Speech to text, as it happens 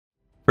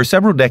For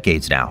several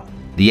decades now,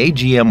 the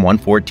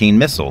AGM-114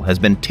 missile has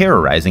been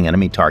terrorizing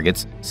enemy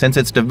targets since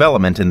its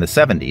development in the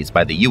 70s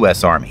by the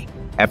U.S. Army.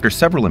 After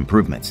several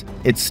improvements,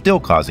 it's still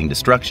causing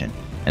destruction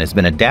and has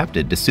been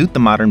adapted to suit the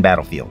modern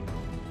battlefield.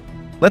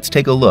 Let's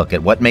take a look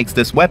at what makes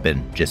this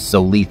weapon just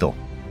so lethal.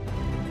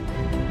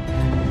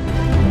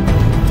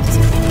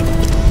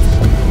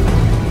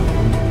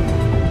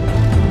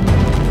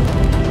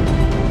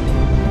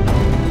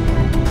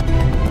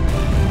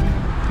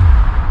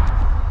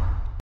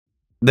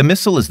 The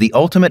missile is the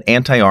ultimate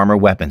anti-armor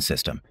weapon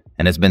system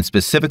and has been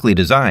specifically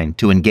designed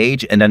to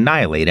engage and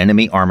annihilate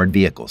enemy armored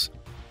vehicles.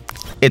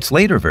 Its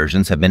later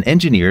versions have been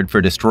engineered for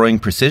destroying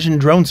precision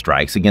drone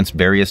strikes against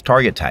various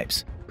target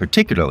types,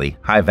 particularly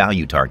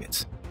high-value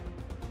targets.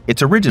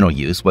 Its original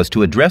use was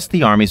to address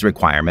the Army's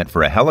requirement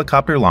for a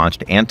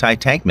helicopter-launched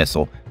anti-tank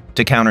missile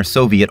to counter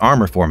Soviet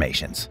armor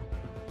formations.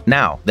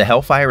 Now, the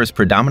Hellfire is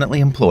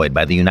predominantly employed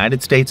by the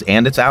United States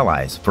and its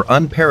allies for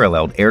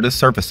unparalleled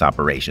air-to-surface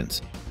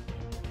operations.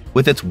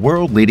 With its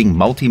world-leading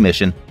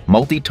multi-mission,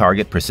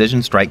 multi-target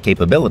precision strike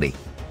capability,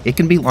 it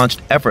can be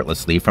launched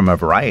effortlessly from a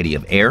variety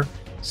of air,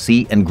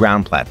 sea, and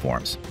ground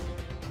platforms.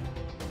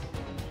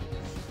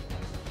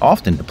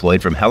 Often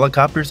deployed from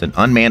helicopters and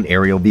unmanned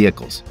aerial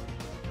vehicles.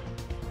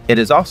 It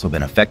has also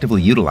been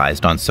effectively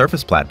utilized on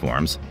surface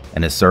platforms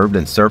and has served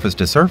in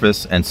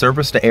surface-to-surface and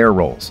surface-to-air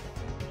roles.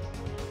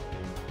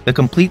 The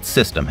complete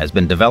system has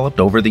been developed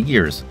over the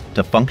years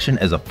to function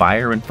as a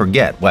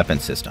fire-and-forget weapon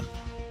system.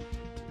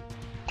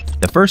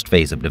 The first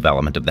phase of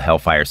development of the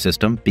Hellfire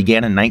system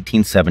began in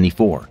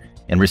 1974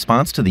 in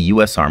response to the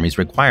U.S. Army's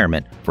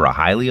requirement for a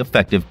highly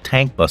effective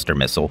tank buster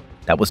missile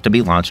that was to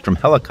be launched from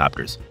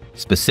helicopters,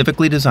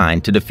 specifically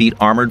designed to defeat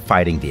armored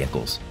fighting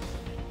vehicles.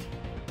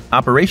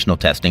 Operational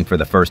testing for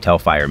the first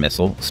Hellfire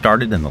missile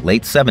started in the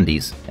late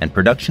 70s and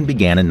production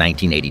began in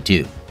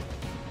 1982.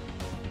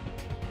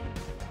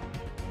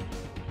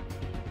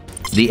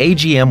 The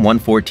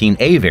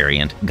AGM-114A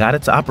variant got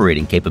its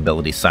operating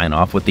capability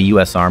sign-off with the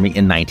U.S. Army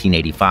in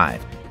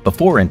 1985,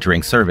 before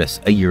entering service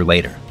a year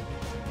later.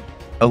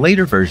 A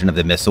later version of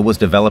the missile was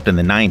developed in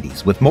the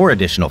 90s with more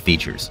additional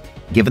features,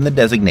 given the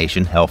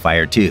designation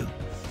Hellfire 2.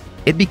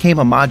 It became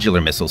a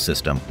modular missile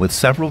system with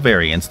several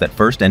variants that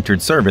first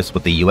entered service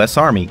with the U.S.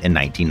 Army in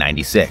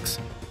 1996.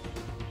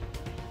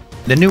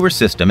 The newer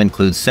system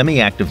includes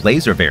semi-active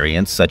laser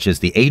variants such as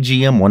the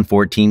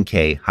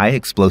AGM-114K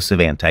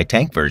high-explosive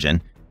anti-tank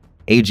version,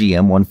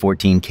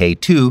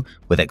 AGM-114K2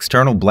 with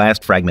external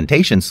blast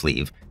fragmentation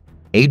sleeve,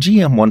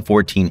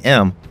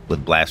 AGM-114M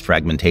with blast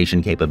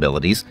fragmentation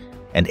capabilities,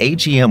 and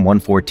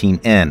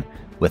AGM-114N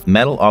with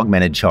metal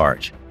augmented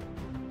charge.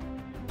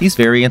 These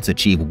variants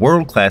achieve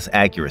world-class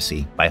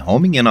accuracy by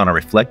homing in on a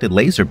reflected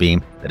laser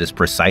beam that is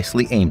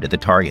precisely aimed at the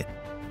target.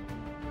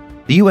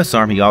 The U.S.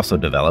 Army also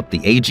developed the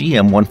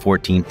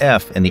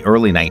AGM-114F in the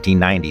early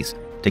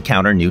 1990s to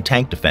counter new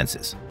tank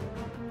defenses.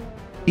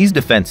 These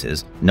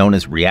defenses, known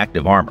as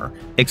reactive armor,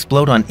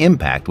 explode on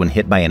impact when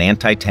hit by an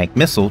anti-tank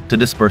missile to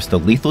disperse the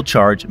lethal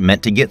charge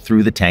meant to get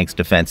through the tank's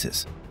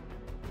defenses.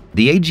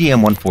 The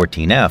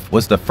AGM-114F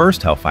was the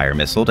first Hellfire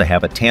missile to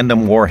have a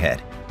tandem warhead,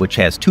 which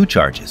has two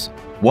charges,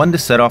 one to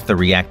set off the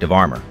reactive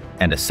armor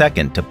and a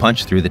second to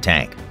punch through the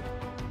tank.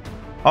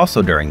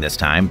 Also during this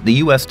time, the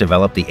U.S.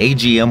 developed the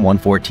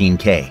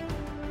AGM-114K.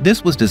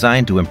 This was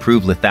designed to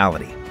improve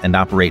lethality and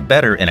operate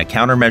better in a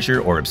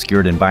countermeasure or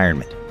obscured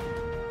environment.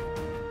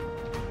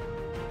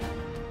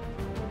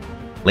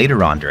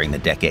 Later on during the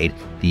decade,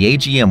 the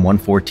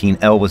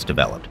AGM-114L was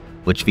developed,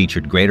 which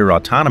featured greater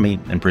autonomy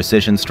and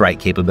precision strike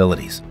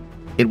capabilities.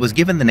 It was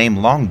given the name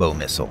Longbow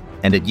missile,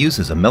 and it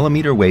uses a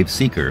millimeter-wave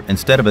seeker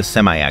instead of a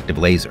semi-active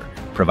laser,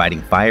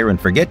 providing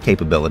fire-and-forget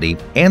capability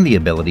and the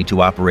ability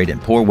to operate in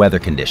poor weather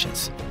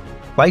conditions.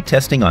 Flight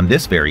testing on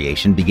this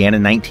variation began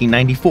in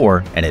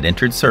 1994, and it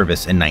entered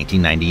service in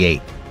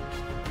 1998.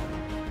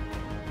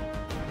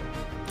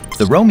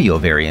 The Romeo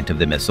variant of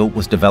the missile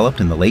was developed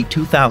in the late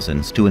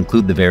 2000s to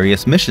include the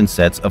various mission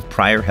sets of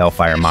prior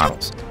Hellfire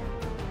models.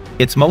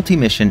 Its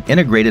multi-mission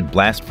integrated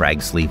blast frag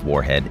sleeve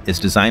warhead is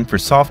designed for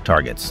soft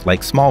targets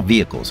like small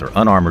vehicles or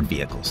unarmored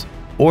vehicles,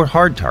 or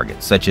hard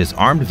targets such as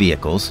armed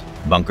vehicles,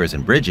 bunkers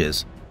and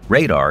bridges,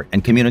 radar,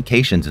 and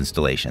communications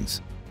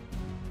installations.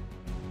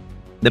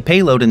 The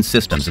payload and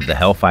systems of the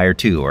Hellfire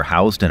 2 are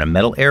housed in a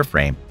metal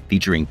airframe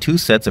featuring two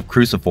sets of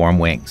cruciform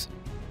wings.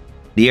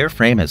 The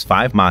airframe has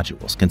 5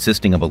 modules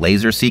consisting of a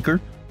laser seeker,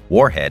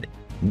 warhead,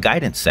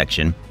 guidance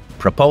section,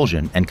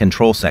 propulsion, and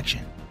control section.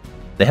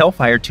 The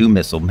Hellfire 2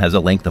 missile has a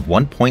length of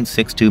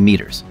 1.62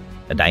 meters,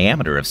 a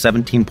diameter of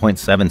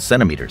 17.7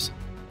 centimeters,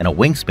 and a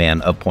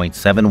wingspan of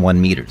 0.71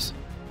 meters.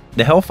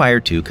 The Hellfire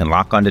 2 can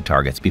lock onto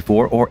targets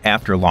before or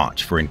after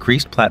launch for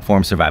increased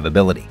platform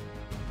survivability.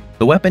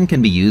 The weapon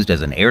can be used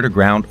as an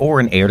air-to-ground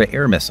or an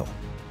air-to-air missile.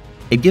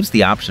 It gives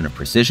the option of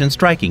precision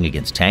striking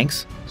against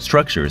tanks,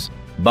 structures,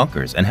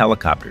 bunkers, and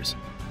helicopters.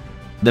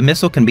 The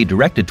missile can be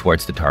directed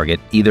towards the target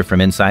either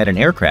from inside an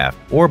aircraft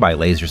or by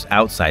lasers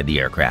outside the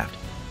aircraft.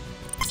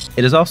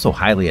 It is also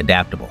highly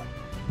adaptable.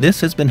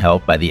 This has been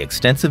helped by the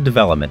extensive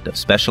development of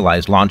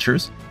specialized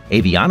launchers,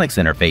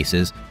 avionics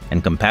interfaces,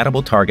 and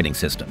compatible targeting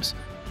systems.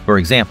 For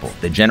example,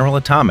 the General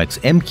Atomics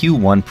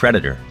MQ-1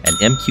 Predator and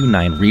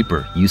MQ-9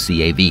 Reaper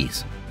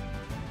UCAVs.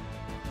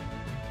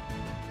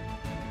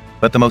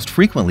 But the most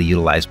frequently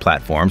utilized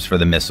platforms for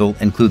the missile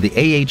include the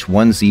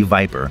AH-1Z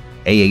Viper,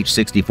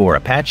 AH-64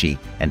 Apache,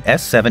 and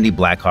S-70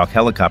 Black Hawk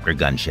helicopter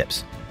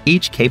gunships,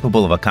 each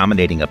capable of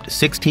accommodating up to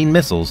 16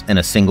 missiles in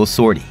a single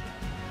sortie.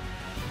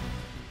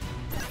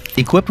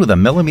 Equipped with a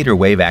millimeter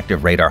wave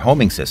active radar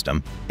homing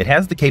system, it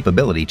has the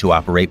capability to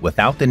operate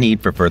without the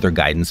need for further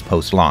guidance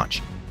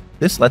post-launch.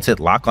 This lets it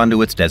lock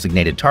onto its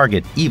designated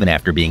target even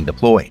after being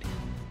deployed.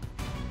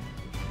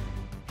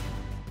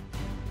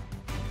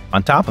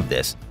 On top of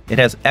this, it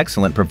has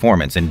excellent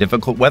performance in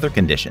difficult weather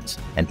conditions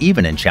and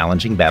even in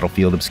challenging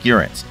battlefield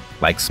obscurance,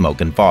 like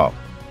smoke and fog.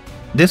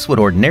 This would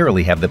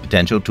ordinarily have the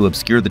potential to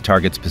obscure the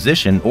target's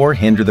position or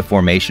hinder the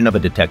formation of a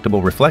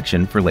detectable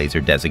reflection for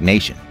laser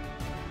designation.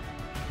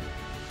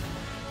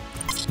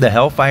 The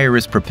Hellfire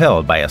is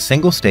propelled by a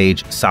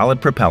single-stage,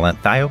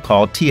 solid-propellant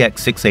Thiokol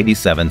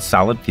TX-687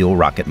 solid-fuel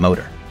rocket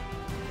motor.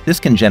 This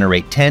can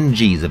generate 10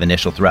 Gs of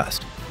initial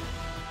thrust.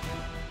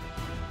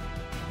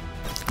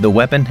 The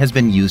weapon has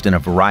been used in a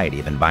variety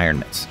of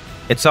environments.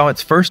 It saw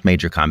its first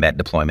major combat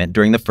deployment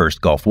during the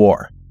First Gulf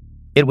War.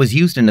 It was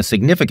used in a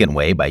significant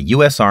way by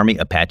U.S. Army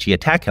Apache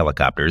attack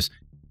helicopters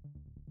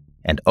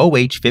and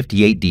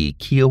OH-58D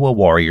Kiowa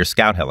Warrior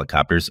scout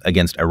helicopters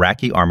against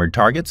Iraqi armored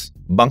targets,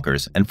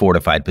 bunkers, and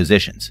fortified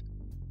positions.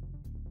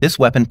 This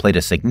weapon played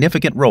a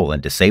significant role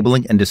in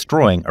disabling and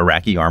destroying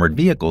Iraqi armored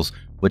vehicles,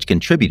 which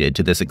contributed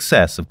to the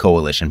success of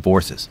coalition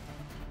forces.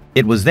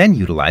 It was then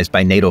utilized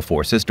by NATO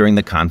forces during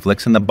the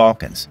conflicts in the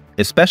Balkans,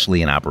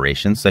 especially in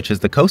operations such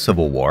as the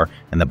Kosovo War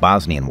and the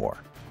Bosnian War.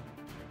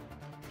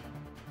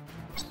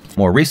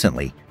 More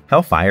recently,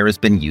 Hellfire has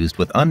been used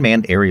with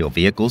unmanned aerial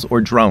vehicles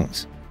or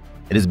drones.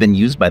 It has been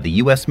used by the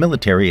U.S.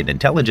 military and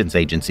intelligence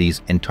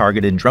agencies in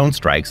targeted drone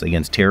strikes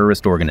against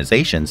terrorist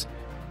organizations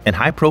and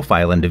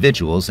high-profile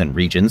individuals in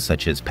regions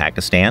such as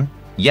Pakistan,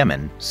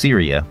 Yemen,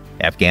 Syria,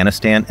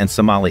 Afghanistan, and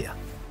Somalia.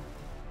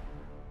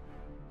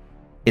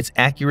 Its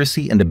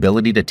accuracy and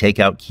ability to take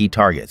out key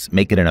targets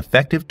make it an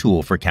effective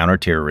tool for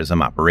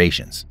counterterrorism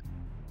operations.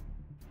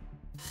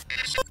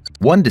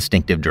 One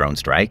distinctive drone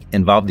strike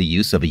involved the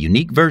use of a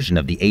unique version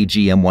of the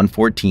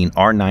AGM-114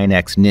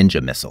 R9X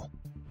Ninja missile.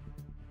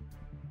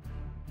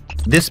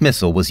 This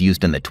missile was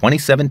used in the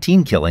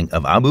 2017 killing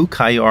of Abu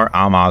Qayyar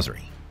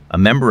al-Masri, a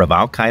member of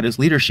al-Qaeda's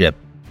leadership.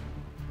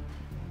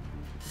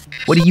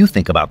 What do you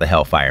think about the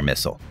Hellfire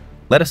missile?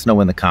 Let us know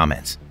in the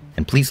comments,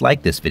 and please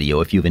like this video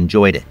if you've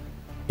enjoyed it.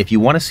 If you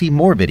want to see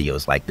more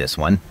videos like this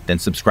one, then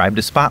subscribe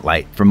to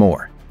Spotlight for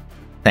more.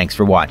 Thanks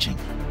for watching.